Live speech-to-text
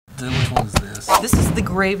Which one is this? This is the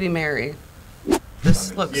Gravy Mary.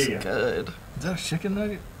 This looks good. Is that a chicken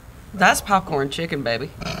nugget? That's popcorn chicken,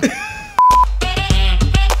 baby.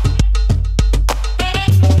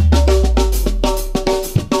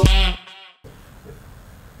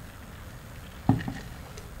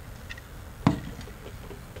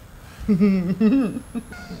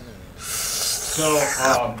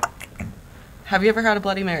 So, Have you ever had a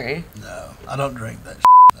Bloody Mary? No, I don't drink that.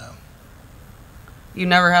 No. You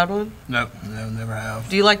never had one? Nope, no, never have.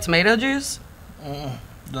 Do you like tomato juice?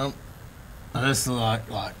 Nope. This is like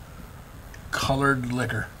colored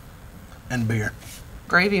liquor and beer.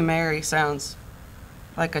 Gravy Mary sounds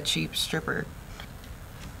like a cheap stripper.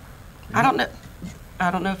 I don't know. I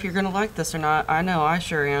don't know if you're gonna like this or not. I know I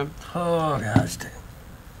sure am. Oh gosh, damn.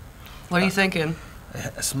 What are you thinking?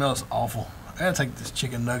 It smells awful. I gotta take this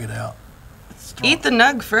chicken nugget out. Eat the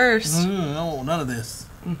nug first. No, none of this.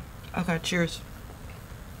 Okay, cheers.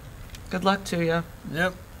 Good luck to you.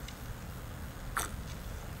 Yep.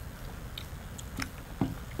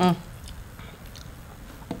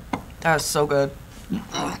 That is so good.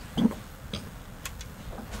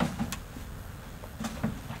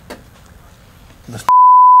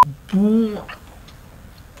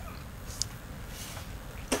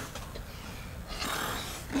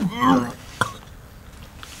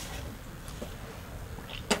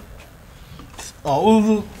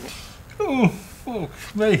 Oh,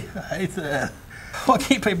 me, I hate that. Why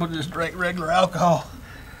can't people just drink regular alcohol?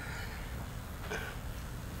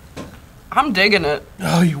 I'm digging it.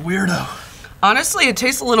 Oh, you weirdo. Honestly, it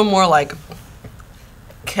tastes a little more like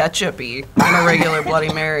ketchup-y than a regular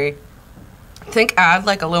Bloody Mary. I think add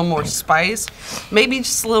like a little more spice. Maybe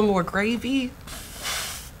just a little more gravy.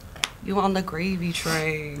 You on the gravy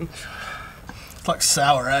train. It's like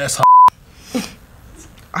sour ass.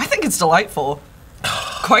 I think it's delightful.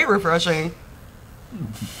 Quite refreshing.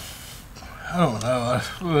 I don't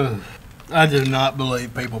know. I do not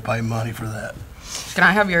believe people pay money for that. Can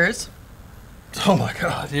I have yours? Oh my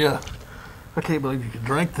God, yeah. I can't believe you could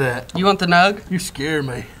drink that. You want the nug? You scare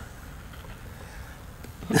me.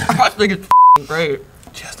 I think it's great.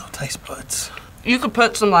 She has no taste buds. You could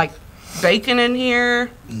put some like bacon in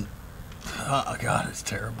here. Oh God, it's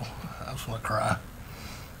terrible. I just want to cry.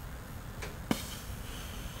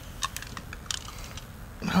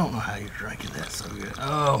 I don't know how you're drinking that so good.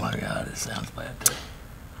 Oh my God, it sounds bad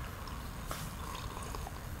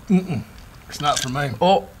too. It's not for me.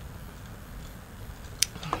 Oh.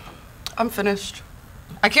 I'm finished.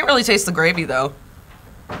 I can't really taste the gravy though.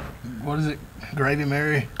 What is it? Gravy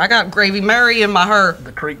Mary? I got Gravy Mary in my heart.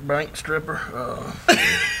 The Creek Bank stripper?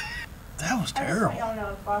 That was terrible. I don't know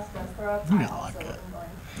if Boss does throw up. You didn't like that.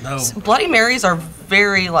 No. Bloody Marys are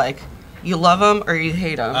very like, you love them or you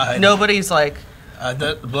hate them. I hate Nobody's like,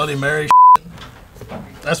 That Bloody Mary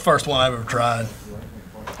that's the first one I've ever tried.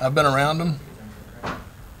 I've been around them.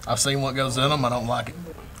 I've seen what goes in them. I don't like it.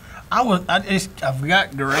 I've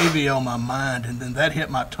got gravy on my mind, and then that hit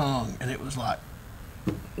my tongue, and it was like,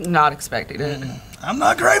 not expecting it. I'm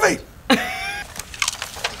not gravy.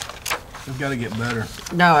 We've got to get better.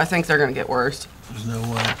 No, I think they're gonna get worse. There's no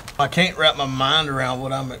way. I can't wrap my mind around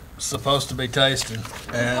what I'm supposed to be tasting.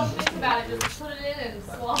 And Don't think about it, just put it in and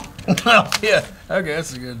swallow. well, yeah, okay,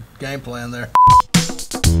 that's a good game plan there.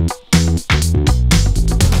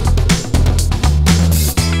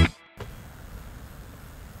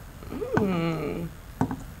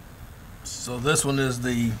 So this one is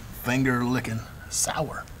the Finger-Lickin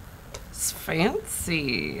sour. It's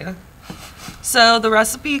fancy. So the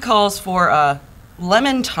recipe calls for a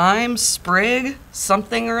lemon thyme sprig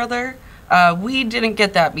something or other. We didn't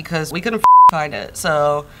get that because we couldn't find it.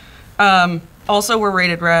 So also we're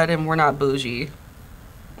rated red and we're not bougie.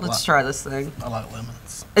 Let's try this thing. I like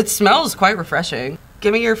lemons. It smells quite refreshing.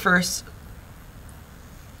 Give me your first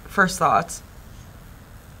thoughts.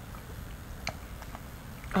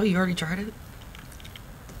 Oh, you already tried it?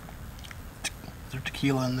 Is there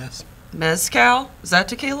tequila in this? Mezcal? Is that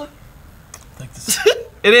tequila? I think this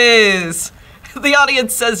It is. The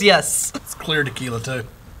audience says yes. it's clear tequila too.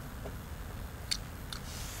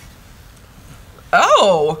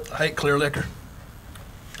 Oh. I hate clear liquor.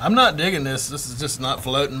 I'm not digging this. This is just not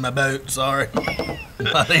floating my boat. Sorry.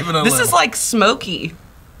 Not even a This little. is like smoky.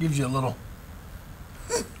 Gives you a little.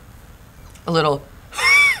 A little.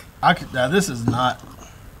 Now this is not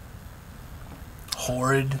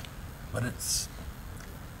horrid, but it's.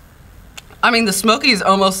 I mean, the smoky is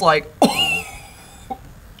almost like.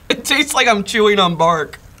 It tastes like I'm chewing on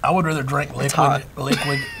bark. I would rather drink hot.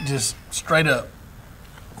 liquid, just straight up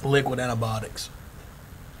liquid antibiotics,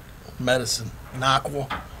 medicine, NyQuil,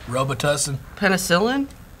 Robitussin. Penicillin?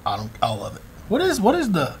 I love it. What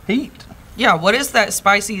is the heat? Yeah, what is that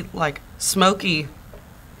spicy, like, smoky?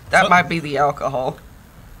 That might be the alcohol.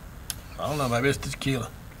 I don't know. Maybe it's tequila.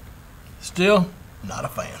 Still, not a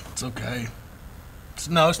fan. It's okay.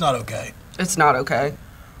 No, it's not okay. It's not okay.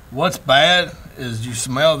 What's bad is you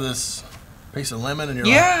smell this piece of lemon and you're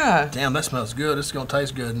like, damn, that smells good. It's going to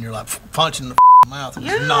taste good. And you're like punching the mouth.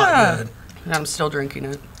 It's not good. And I'm still drinking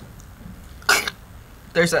it.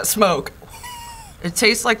 There's that smoke. It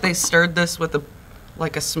tastes like they stirred this with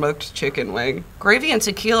a smoked chicken wing. Gravy and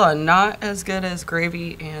tequila, not as good as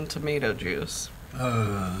gravy and tomato juice.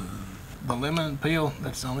 The lemon peel,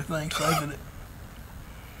 that's the only thing saving it.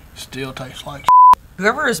 Still tastes like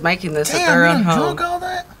Whoever is making this damn, at their own you home. drunk all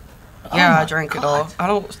that? Yeah, Oh I drank it God.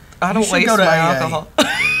 all. I don't should waste go to my AA. alcohol.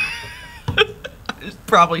 I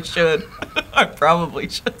probably should. I probably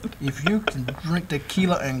should. If you can drink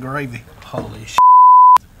tequila and gravy, holy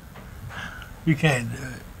you can't do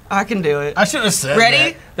it. I can do it. I should have said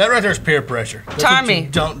Ready? That right there is peer pressure. That's Time what you me.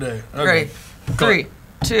 don't do. Okay. Ready? Go. 3,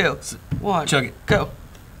 2, 1. Chug it. Go.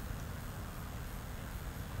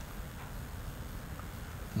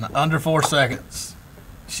 Under 4 seconds.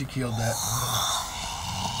 She killed that.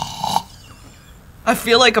 I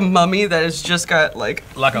feel like a mummy that has just got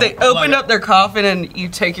they opened up their coffin and you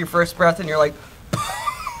take your first breath and you're like.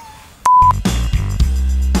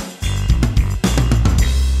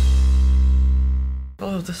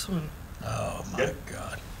 Oh, this one. Oh my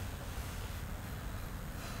God.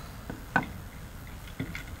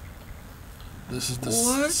 This is the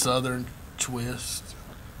What? Southern twist.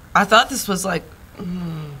 I thought this was like.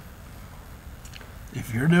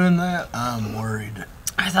 If you're doing that, I'm worried.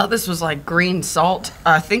 I thought this was like green salt.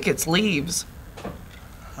 I think it's leaves.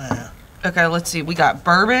 Yeah. Okay, let's see. We got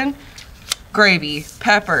bourbon, gravy,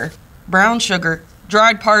 pepper, brown sugar,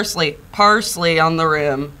 dried parsley, parsley on the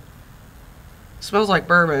rim. Smells like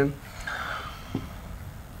bourbon.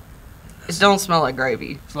 It don't smell like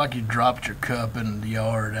gravy. It's like you dropped your cup in the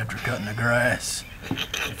yard after cutting the grass. You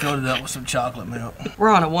filled it up with some chocolate milk. We're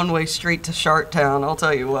on a one-way street to Shark Town, I'll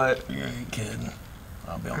tell you what. You ain't kidding.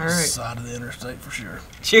 I'll be on All the right. side of the interstate for sure.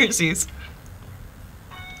 Cheersies.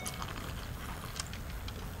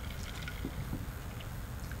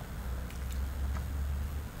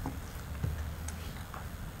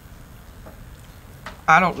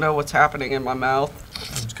 I don't know what's happening in my mouth.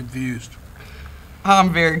 I was confused.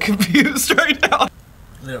 I'm very confused right now.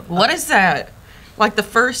 Yeah. What is that? Like the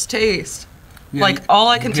first taste. Yeah, Like all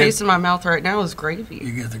I can you get- taste in my mouth right now is gravy.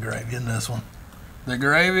 You get the gravy in this one. The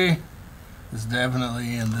gravy is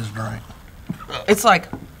definitely in this drink. It's like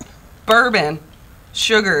bourbon,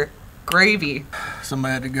 sugar, gravy.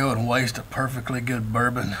 Somebody had to go and waste a perfectly good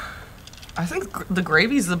bourbon. I think the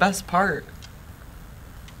gravy's the best part.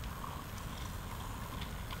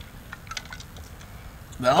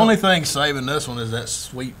 The only thing saving this one is that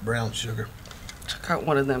sweet brown sugar. Got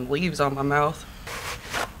one of them leaves on my mouth.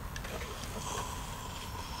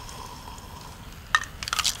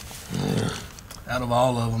 Out of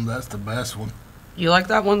all of them, that's the best one. You like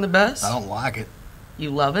that one the best? I don't like it. You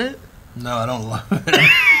love it? No, I don't love it.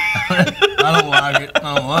 I don't like it.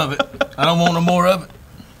 I don't love it. I don't want no more of it.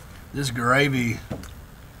 This gravy,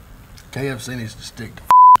 KFC needs to stick to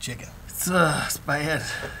chicken. It's bad.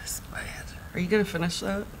 It's bad. Are you gonna finish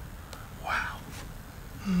that? Wow.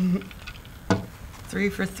 3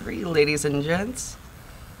 for 3, ladies and gents.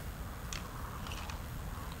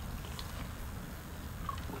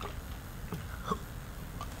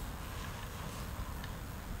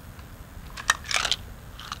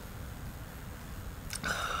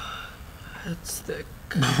 It's thick.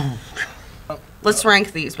 Let's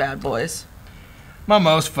rank these bad boys. My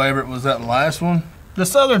most favorite was that last one. The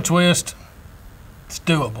Southern Twist, it's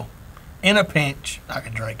doable. In a pinch, I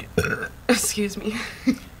could drink it. Excuse me.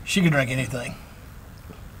 She could drink anything.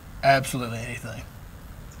 Absolutely anything.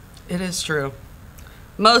 It is true.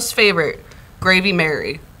 Most favorite, Gravy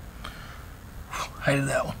Mary. Hated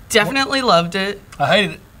that one. Definitely loved it. I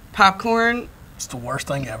hated it. Popcorn, It's the worst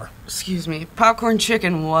thing ever. excuse me, popcorn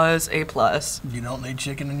chicken was a plus. You don't need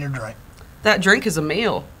chicken in your drink. That drink is a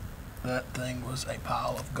meal That thing was a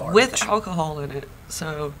pile of garbage. with alcohol in it.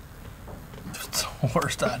 So It's the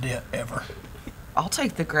worst idea ever. I'll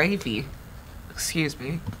take the gravy. Excuse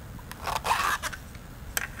me.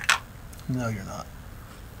 No, you're not.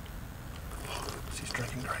 She's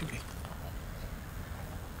drinking gravy.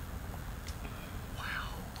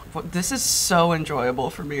 This is so enjoyable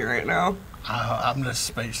for me right now. I'm just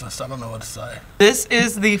speechless. I don't know what to say. This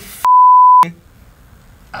is the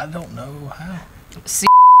I don't know how.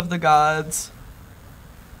 of the gods.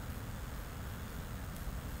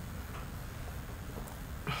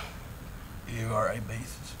 You are a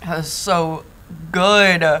beast. That is so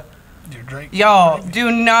good. You drink. Y'all,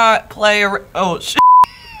 do not play. Oh shit.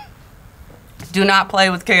 Do not play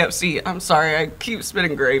with KFC. I'm sorry, I keep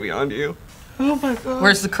spitting gravy on you. Oh my god.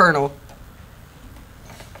 Where's the Colonel?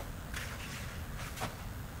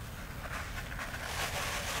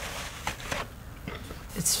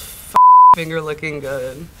 It's finger-licking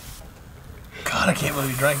good. God, I can't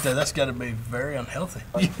believe you drank that. That's got to be very unhealthy.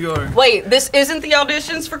 You're. Wait, this isn't the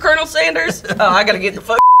auditions for Colonel Sanders? Oh, I gotta get the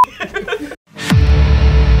fuck.